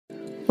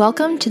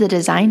Welcome to the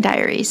Design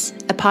Diaries,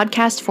 a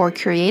podcast for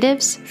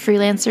creatives,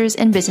 freelancers,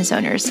 and business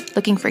owners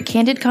looking for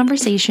candid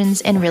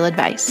conversations and real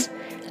advice.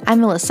 I'm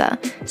Melissa,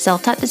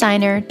 self-taught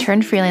designer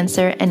turned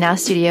freelancer and now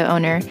studio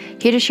owner,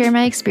 here to share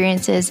my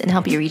experiences and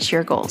help you reach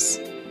your goals.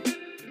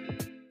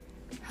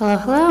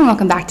 Hello, and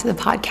welcome back to the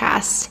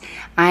podcast.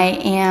 I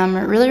am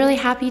really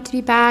happy to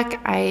be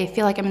back. I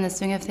feel like I'm in the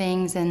swing of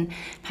things and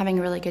having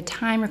a really good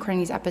time recording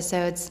these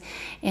episodes.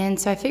 And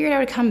so I figured I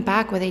would come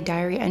back with a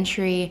diary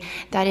entry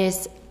that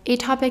is a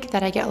topic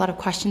that I get a lot of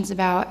questions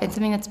about and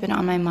something that's been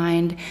on my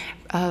mind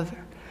of,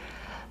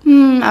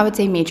 I would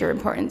say, major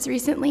importance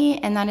recently,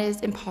 and that is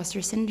imposter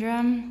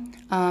syndrome.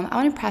 I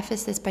want to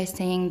preface this by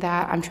saying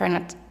that I'm trying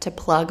not to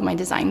plug my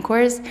design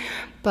course,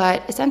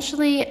 but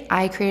essentially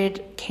I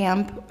created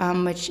Camp,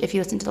 which if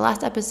you listen to the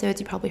last episodes,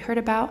 you probably heard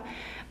about.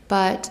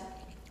 But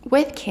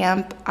with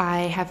Camp,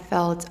 I have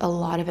felt a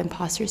lot of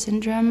imposter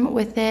syndrome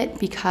with it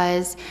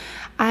because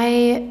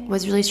I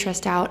was really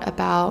stressed out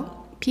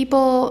about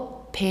people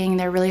paying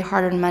their really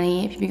hard-earned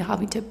money, people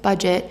helping to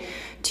budget,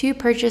 to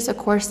purchase a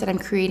course that I'm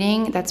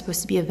creating that's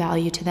supposed to be of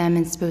value to them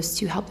and supposed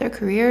to help their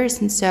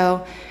careers. And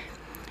so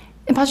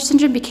imposter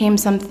syndrome became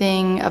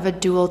something of a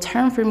dual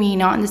term for me,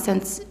 not in the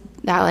sense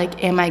that,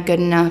 like, am I good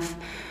enough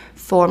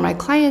for my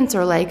clients,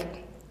 or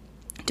like,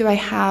 do I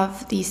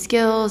have the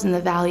skills and the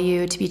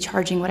value to be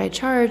charging what I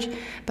charge,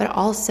 but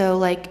also,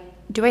 like,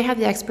 do I have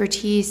the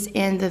expertise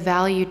and the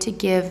value to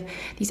give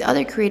these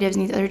other creatives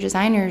and these other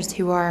designers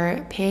who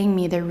are paying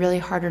me their really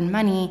hard-earned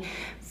money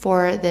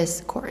for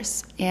this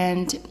course?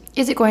 And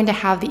is it going to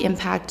have the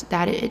impact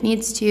that it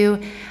needs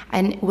to,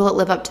 and will it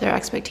live up to their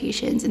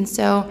expectations? And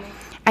so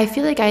I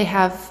feel like I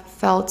have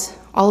felt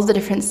all of the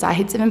different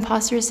sides of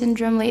imposter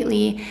syndrome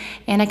lately,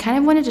 and I kind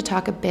of wanted to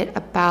talk a bit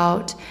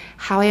about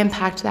how I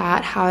impact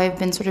that, how I've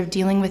been sort of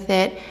dealing with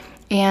it,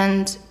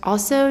 and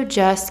also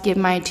just give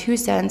my 2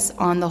 cents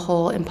on the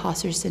whole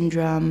imposter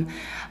syndrome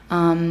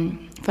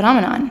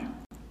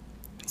phenomenon.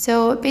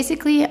 So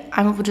basically,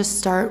 I will just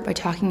start by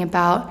talking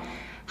about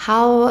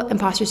how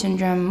imposter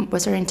syndrome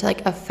was starting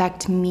to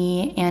affect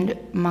me and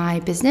my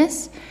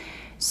business.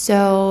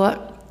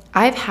 So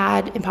I've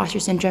had imposter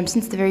syndrome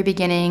since the very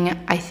beginning.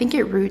 I think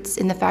it roots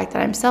in the fact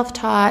that I'm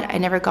self-taught. I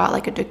never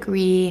got a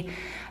degree.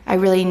 I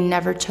really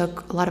never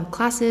took a lot of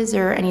classes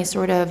or any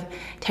sort of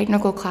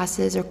technical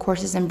classes or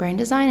courses in brand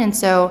design. And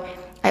so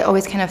I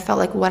always kind of felt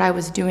like what I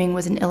was doing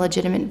was an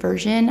illegitimate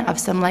version of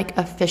some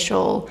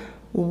official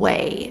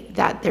way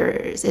that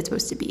it's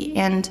supposed to be.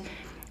 And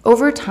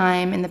over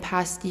time, in the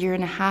past year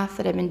and a half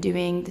that I've been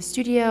doing the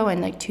studio,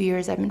 and 2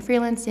 years I've been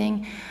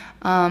freelancing,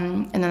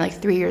 and then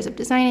 3 years of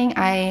designing,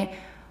 I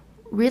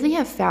really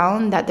have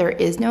found that there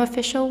is no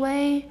official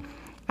way.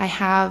 I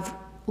have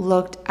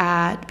looked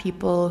at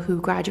people who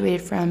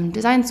graduated from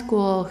design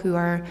school, who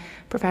are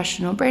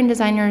professional brand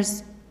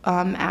designers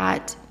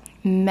at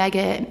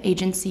mega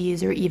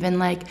agencies or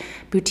even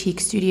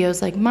boutique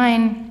studios like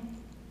mine.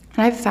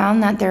 And I've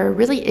found that there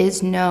really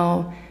is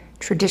no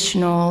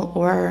traditional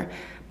or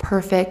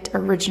perfect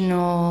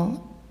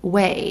original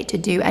way to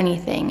do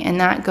anything. And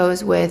that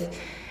goes with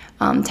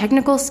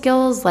technical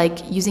skills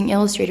like using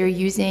Illustrator,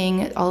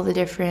 using all the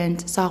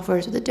different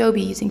softwares with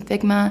Adobe, using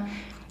Figma.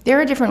 There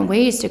are different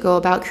ways to go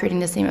about creating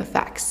the same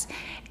effects.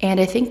 And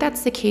I think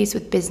that's the case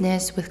with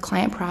business, with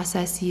client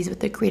processes,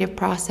 with the creative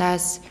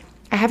process.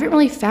 I haven't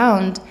really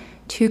found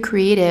 2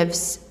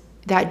 creatives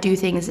that do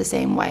things the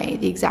same way,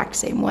 the exact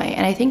same way.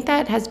 And I think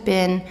that has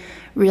been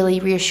really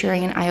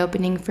reassuring and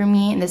eye-opening for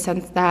me, in the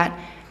sense that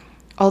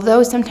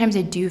although sometimes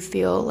I do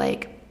feel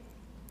like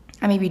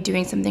I may be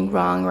doing something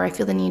wrong, or I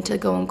feel the need to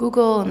go on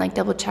Google and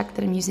double check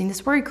that I'm using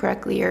this word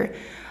correctly,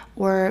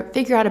 or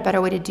figure out a better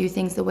way to do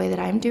things the way that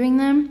I'm doing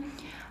them,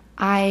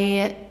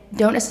 I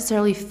don't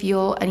necessarily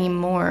feel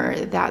anymore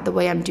that the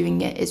way I'm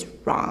doing it is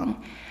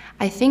wrong.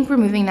 I think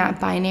removing that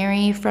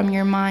binary from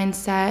your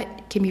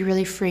mindset can be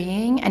really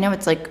freeing. I know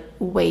it's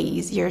way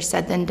easier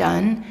said than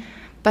done,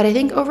 but I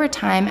think over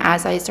time,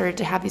 as I started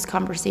to have these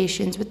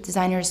conversations with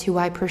designers who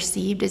I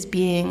perceived as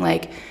being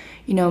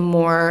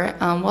more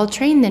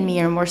well-trained than me,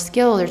 or more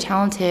skilled or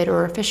talented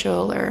or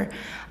official, or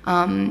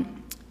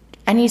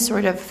any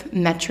sort of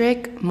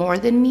metric more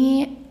than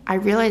me, I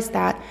realized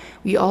that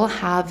we all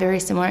have very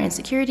similar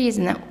insecurities,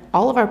 and that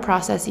all of our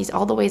processes,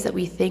 all the ways that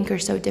we think, are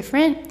so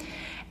different.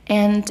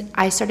 And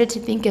I started to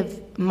think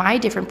of my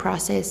different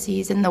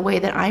processes and the way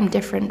that I'm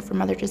different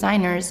from other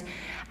designers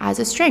as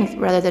a strength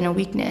rather than a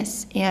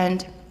weakness.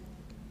 And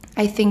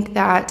I think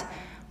that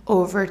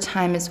over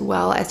time as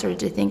well, I started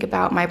to think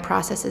about my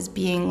process as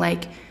being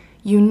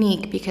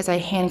unique because I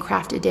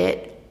handcrafted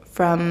it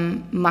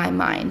from my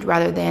mind,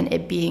 rather than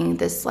it being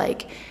this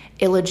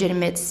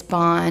illegitimate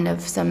spawn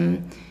of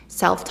some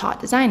self-taught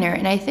designer.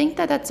 And I think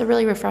that that's a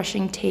really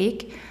refreshing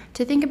take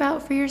to think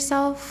about for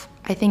yourself.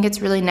 I think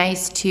it's really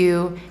nice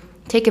to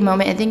take a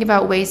moment and think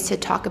about ways to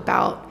talk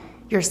about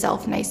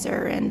yourself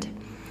nicer. And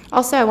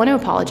also, I want to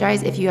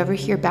apologize if you ever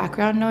hear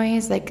background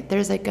noise,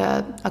 there's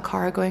a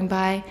car going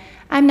by.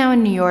 I'm now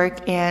in New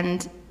York,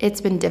 and it's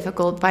been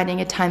difficult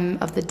finding a time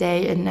of the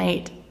day and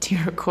night to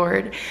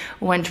record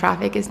when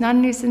traffic is not a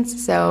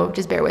nuisance. So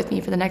just bear with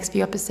me for the next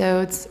few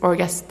episodes, or I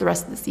guess the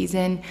rest of the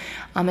season,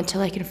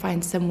 until I can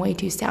find some way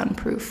to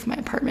soundproof my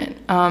apartment.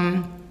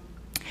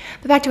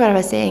 But back to what I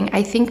was saying,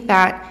 I think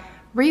that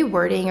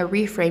rewording or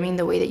reframing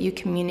the way that you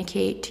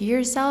communicate to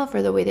yourself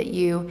or the way that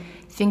you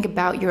think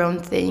about your own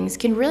things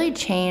can really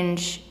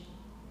change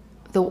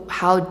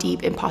how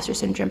deep imposter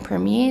syndrome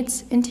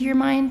permeates into your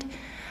mind.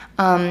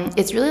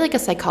 It's really like a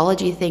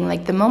psychology thing.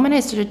 Like the moment I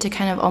started to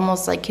kind of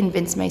almost like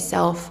convince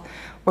myself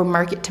or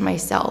market to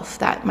myself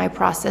that my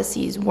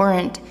processes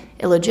weren't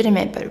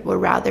illegitimate, but were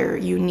rather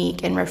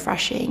unique and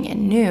refreshing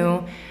and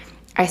new,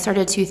 I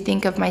started to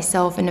think of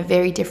myself in a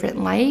very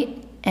different light.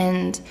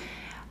 And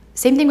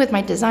same thing with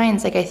my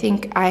designs. Like I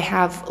think I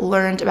have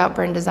learned about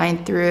brand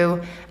design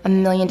through a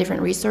million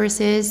different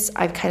resources.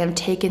 I've kind of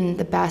taken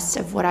the best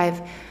of what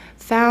I've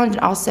found and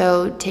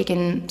also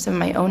taken some of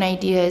my own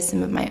ideas,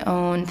 some of my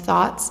own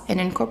thoughts, and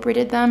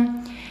incorporated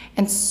them.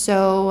 And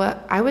so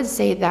I would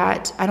say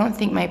that I don't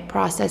think my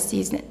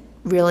processes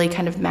really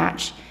kind of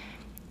match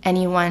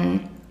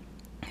anyone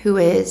who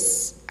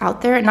is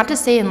out there. Not to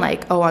say in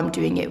like, oh, I'm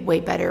doing it way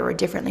better or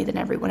differently than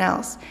everyone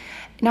else.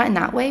 Not in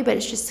that way, but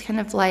it's just kind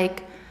of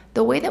like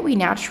the way that we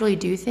naturally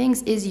do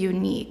things is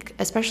unique,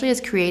 especially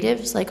as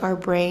creatives. Like our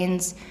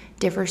brains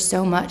differ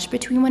so much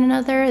between one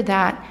another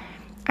that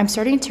I'm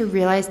starting to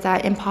realize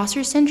that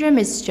imposter syndrome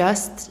is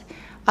just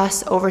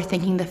us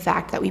overthinking the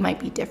fact that we might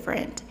be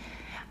different.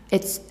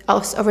 It's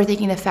us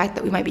overthinking the fact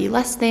that we might be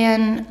less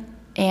than.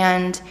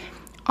 And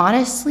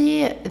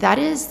honestly, that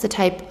is the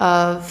type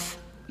of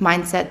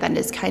mindset that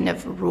has kind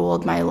of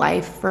ruled my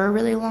life for a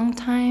really long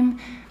time.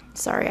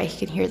 Sorry, I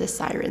can hear the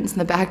sirens in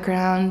the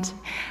background.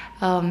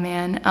 Oh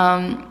man.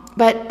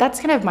 But that's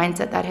kind of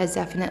mindset that has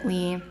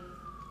definitely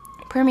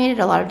permeated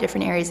a lot of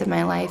different areas of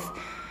my life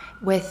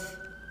with,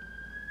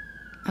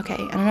 okay,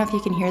 I don't know if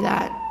you can hear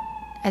that.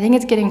 I think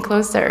it's getting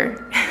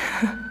closer.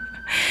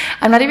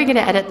 I'm not even going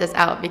to edit this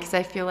out because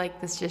I feel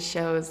like this just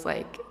shows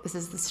like this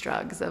is the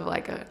struggles of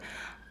like a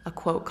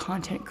quote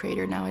content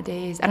creator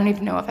nowadays. I don't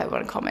even know if I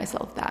want to call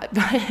myself that,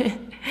 but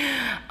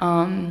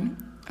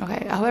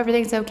okay, I hope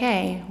everything's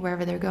okay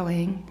wherever they're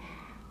going.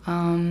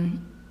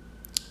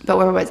 But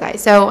where was I?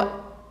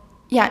 So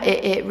yeah,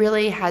 it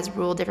really has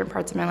ruled different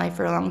parts of my life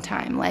for a long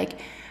time. Like,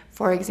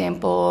 for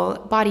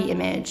example, body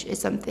image is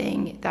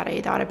something that I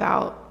thought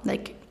about,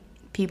 like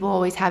people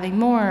always having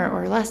more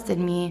or less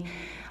than me.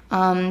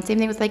 Same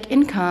thing with like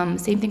income,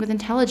 same thing with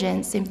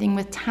intelligence, same thing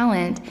with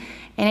talent.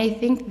 And I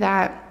think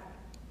that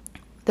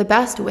the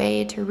best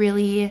way to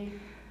really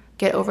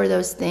get over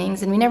those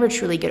things, and we never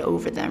truly get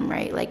over them,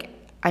 right? Like,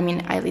 I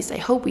mean, at least I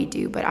hope we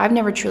do, but I've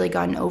never truly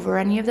gotten over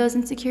any of those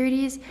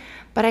insecurities.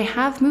 But I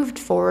have moved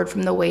forward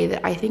from the way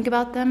that I think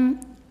about them.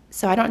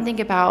 So I don't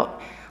think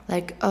about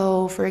like,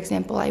 oh, for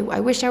example, I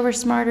wish I were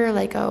smarter,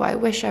 like, oh, I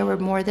wish I were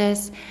more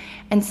this.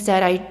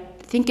 Instead, I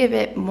think of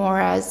it more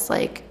as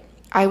like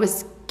I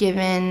was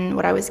given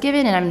what I was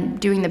given and I'm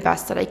doing the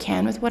best that I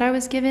can with what I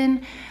was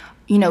given.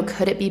 You know,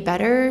 could it be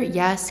better?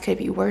 Yes. Could it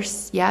be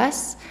worse?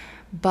 Yes.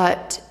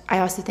 But I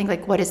also think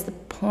like, what is the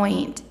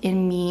point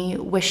in me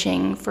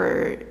wishing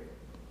for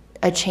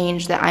a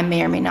change that I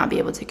may or may not be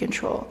able to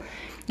control?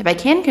 If I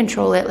can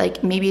control it,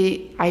 like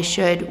maybe I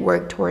should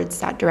work towards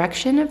that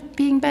direction of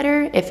being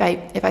better if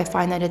I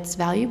find that it's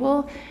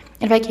valuable.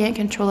 And if I can't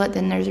control it,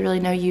 then there's really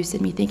no use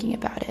in me thinking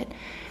about it.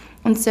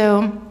 And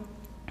so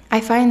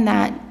I find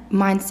that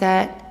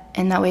mindset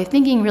and that way of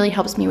thinking really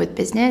helps me with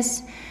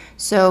business.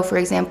 So for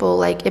example,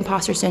 like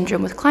imposter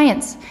syndrome with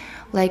clients,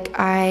 like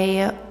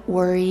I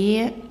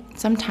worry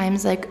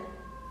sometimes like,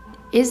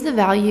 is the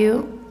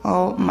value,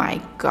 oh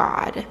my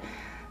God,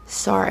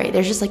 sorry,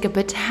 there's just like a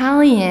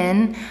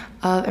battalion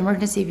of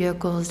emergency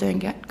vehicles going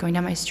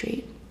down my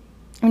street.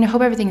 I mean, I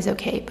hope everything's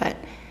okay, but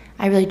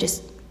I really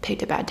just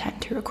picked a bad time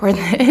to record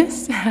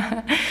this.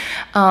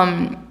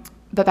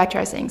 But back to what I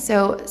was saying.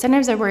 So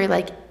sometimes I worry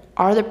like,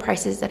 are the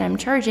prices that I'm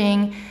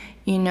charging,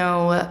 you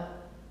know,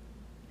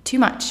 too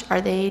much? Are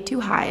they too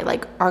high?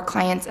 Like, are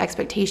clients'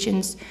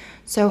 expectations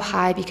so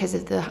high because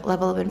of the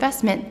level of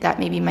investment that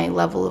maybe my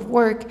level of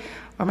work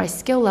or my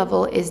skill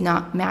level is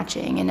not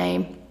matching?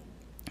 And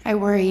I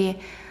worry,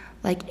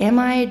 like, am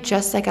I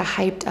just like a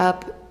hyped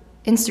up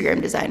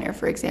Instagram designer,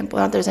 for example?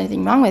 Not that there's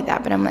anything wrong with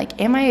that, but I'm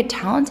like, am I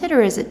talented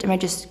or am I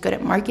just good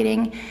at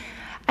marketing?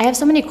 I have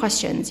so many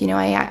questions, you know.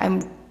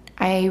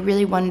 I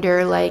really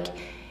wonder, like,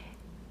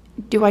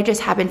 do I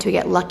just happen to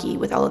get lucky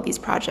with all of these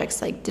projects?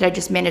 Like, did I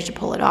just manage to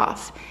pull it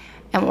off?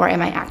 Or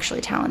am I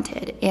actually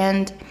talented?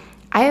 And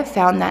I have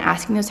found that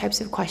asking those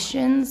types of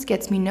questions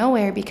gets me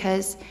nowhere,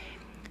 because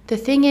the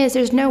thing is,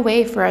 there's no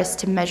way for us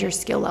to measure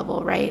skill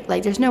level, right?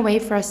 Like, there's no way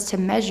for us to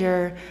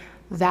measure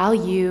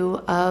value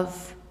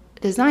of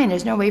design.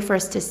 There's no way for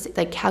us to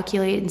like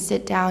calculate and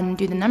sit down and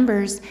do the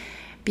numbers,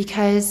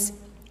 because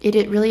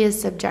it really is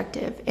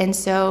subjective. And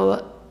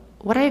so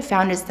what I've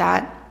found is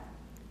that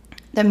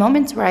the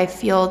moments where I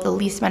feel the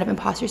least amount of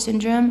imposter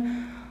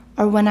syndrome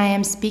are when I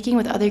am speaking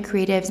with other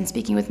creatives and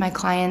speaking with my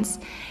clients,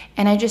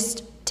 and I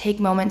just take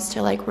moments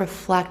to like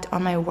reflect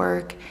on my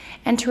work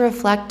and to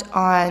reflect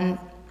on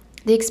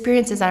the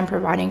experiences I'm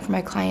providing for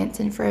my clients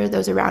and for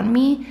those around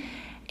me.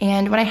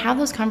 And when I have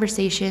those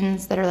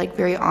conversations that are like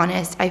very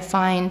honest, I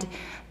find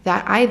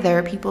that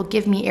either people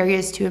give me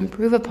areas to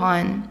improve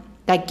upon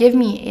that give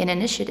me an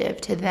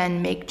initiative to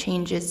then make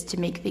changes to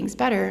make things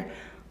better,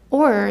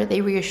 or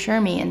they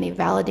reassure me and they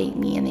validate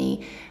me and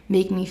they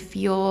make me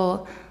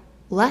feel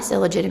less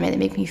illegitimate. They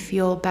make me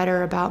feel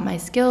better about my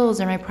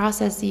skills or my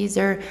processes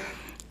or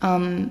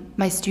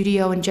my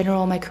studio in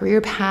general, my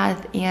career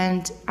path,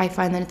 and I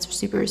find that it's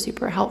super,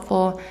 super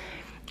helpful.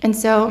 And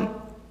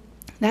so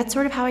that's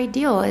sort of how I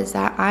deal, is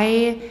that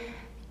I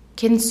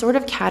can sort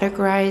of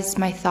categorize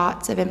my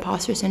thoughts of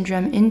imposter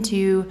syndrome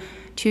into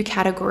two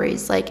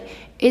categories. Like,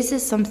 is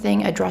this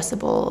something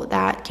addressable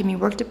that can be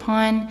worked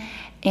upon?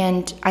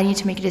 And I need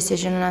to make a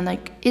decision on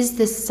like, is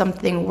this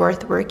something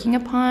worth working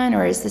upon,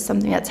 or is this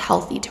something that's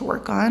healthy to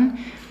work on?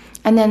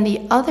 And then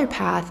the other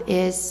path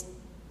is,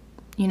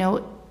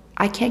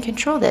 I can't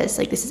control this.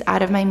 Like, this is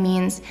out of my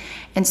means.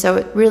 And so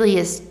it really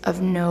is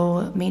of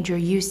no major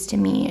use to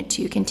me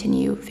to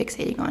continue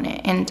fixating on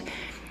it. And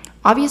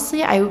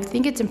obviously, I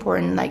think it's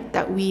important like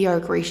that we are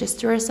gracious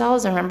to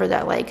ourselves and remember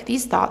that like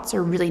these thoughts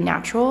are really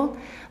natural.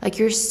 Like,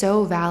 you're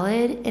so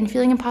valid in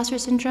feeling imposter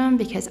syndrome,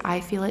 because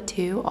I feel it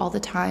too all the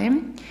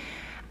time.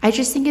 I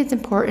just think it's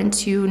important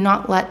to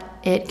not let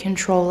it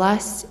control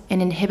us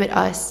and inhibit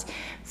us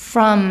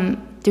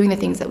from doing the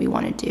things that we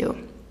want to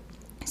do.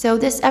 So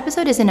this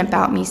episode isn't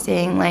about me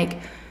saying like,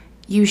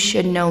 you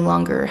should no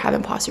longer have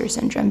imposter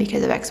syndrome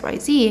because of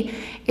XYZ.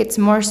 It's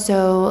more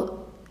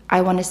so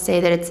I want to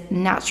say that it's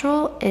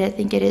natural, and I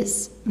think it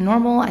is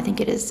normal. I think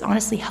it is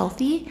honestly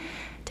healthy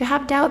to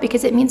have doubt,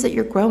 because it means that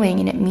you're growing,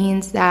 and it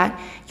means that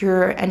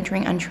you're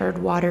entering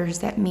uncharted waters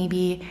that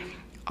maybe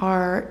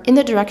are in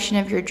the direction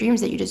of your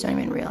dreams that you just don't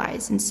even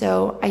realize. And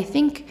so I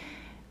think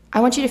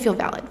I want you to feel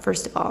valid,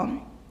 first of all.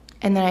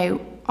 And then I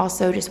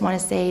also just want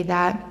to say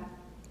that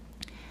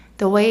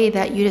the way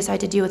that you decide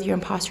to deal with your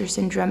imposter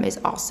syndrome is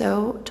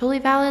also totally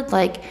valid.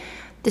 Like,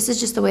 this is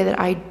just the way that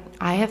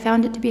I have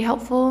found it to be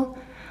helpful.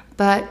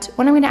 But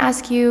what I'm going to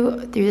ask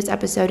you through this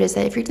episode is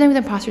that if you're dealing with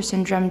imposter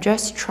syndrome,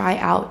 just try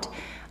out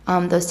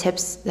those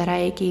tips that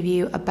I gave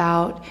you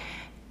about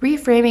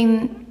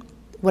reframing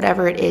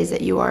whatever it is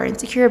that you are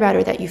insecure about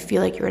or that you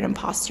feel like you're an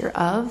imposter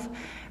of,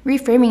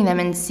 reframing them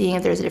and seeing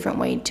if there's a different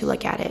way to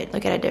look at it,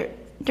 look at a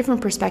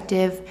different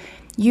perspective,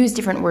 use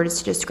different words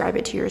to describe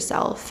it to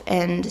yourself,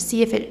 and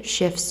see if it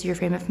shifts your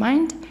frame of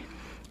mind.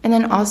 And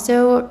then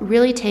also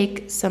really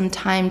take some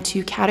time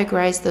to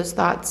categorize those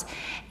thoughts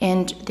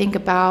and think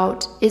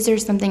about, is there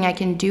something I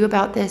can do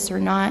about this or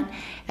not?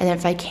 And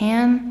if I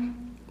can,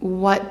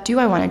 what do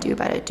I want to do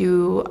about it?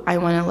 Do I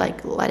want to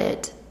like let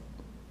it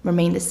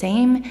remain the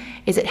same?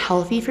 Is it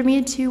healthy for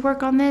me to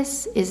work on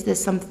this? Is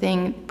this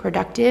something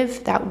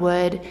productive that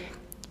would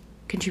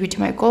contribute to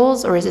my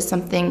goals? Or is it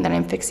something that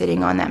I'm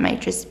fixating on that might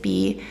just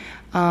be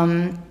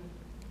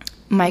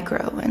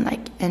micro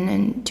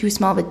and too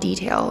small of a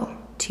detail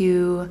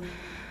to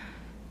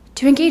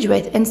engage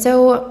with? And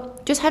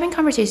so just having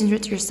conversations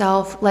with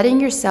yourself,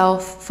 letting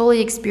yourself fully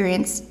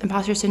experience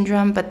imposter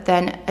syndrome, but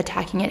then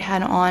attacking it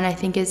head on, I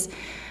think is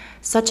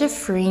such a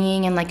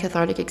freeing and like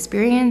cathartic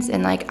experience.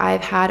 And like,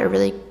 I've had a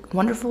really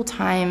wonderful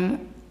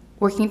time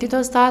working through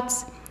those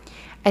thoughts.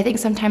 I think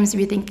sometimes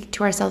we think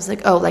to ourselves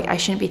like, oh, like I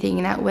shouldn't be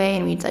thinking that way,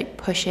 and we'd like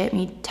push it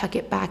and we tuck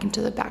it back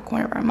into the back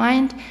corner of our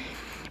mind.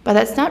 But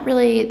that's not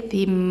really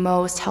the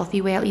most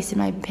healthy way, at least in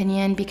my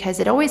opinion, because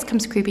it always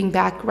comes creeping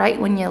back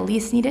right when you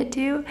least need it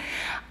to.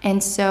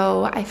 And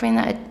so I find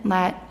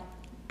that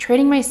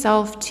training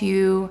myself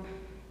to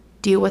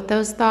deal with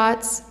those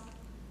thoughts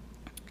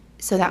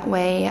so that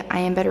way I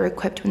am better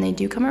equipped when they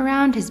do come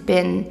around has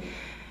been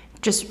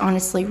just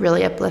honestly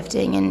really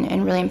uplifting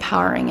and really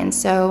empowering. And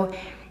so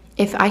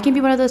if I can be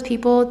one of those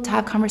people to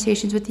have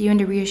conversations with you and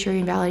to reassure you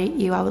and validate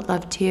you, I would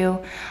love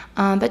to.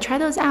 But try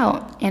those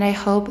out. And I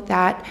hope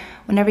that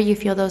whenever you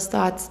feel those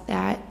thoughts,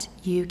 that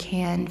you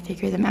can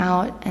figure them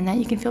out and that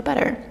you can feel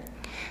better.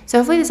 So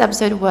hopefully this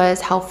episode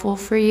was helpful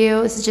for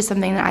you. This is just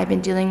something that I've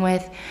been dealing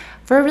with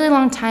for a really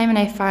long time, and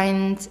I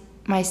find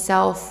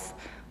myself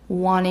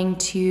wanting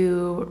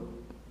to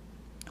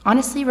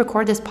honestly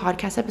record this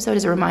podcast episode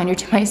as a reminder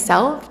to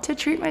myself to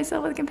treat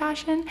myself with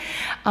compassion.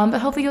 But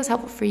hopefully it was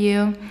helpful for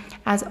you.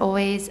 As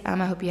always, I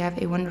hope you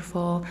have a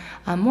wonderful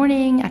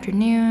morning,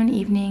 afternoon,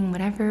 evening,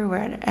 whatever,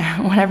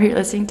 whenever you're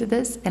listening to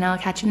this, and I'll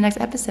catch you in the next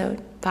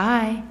episode.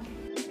 Bye.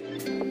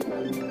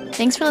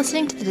 Thanks for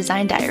listening to the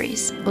Design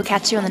Diaries. We'll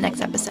catch you on the next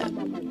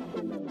episode.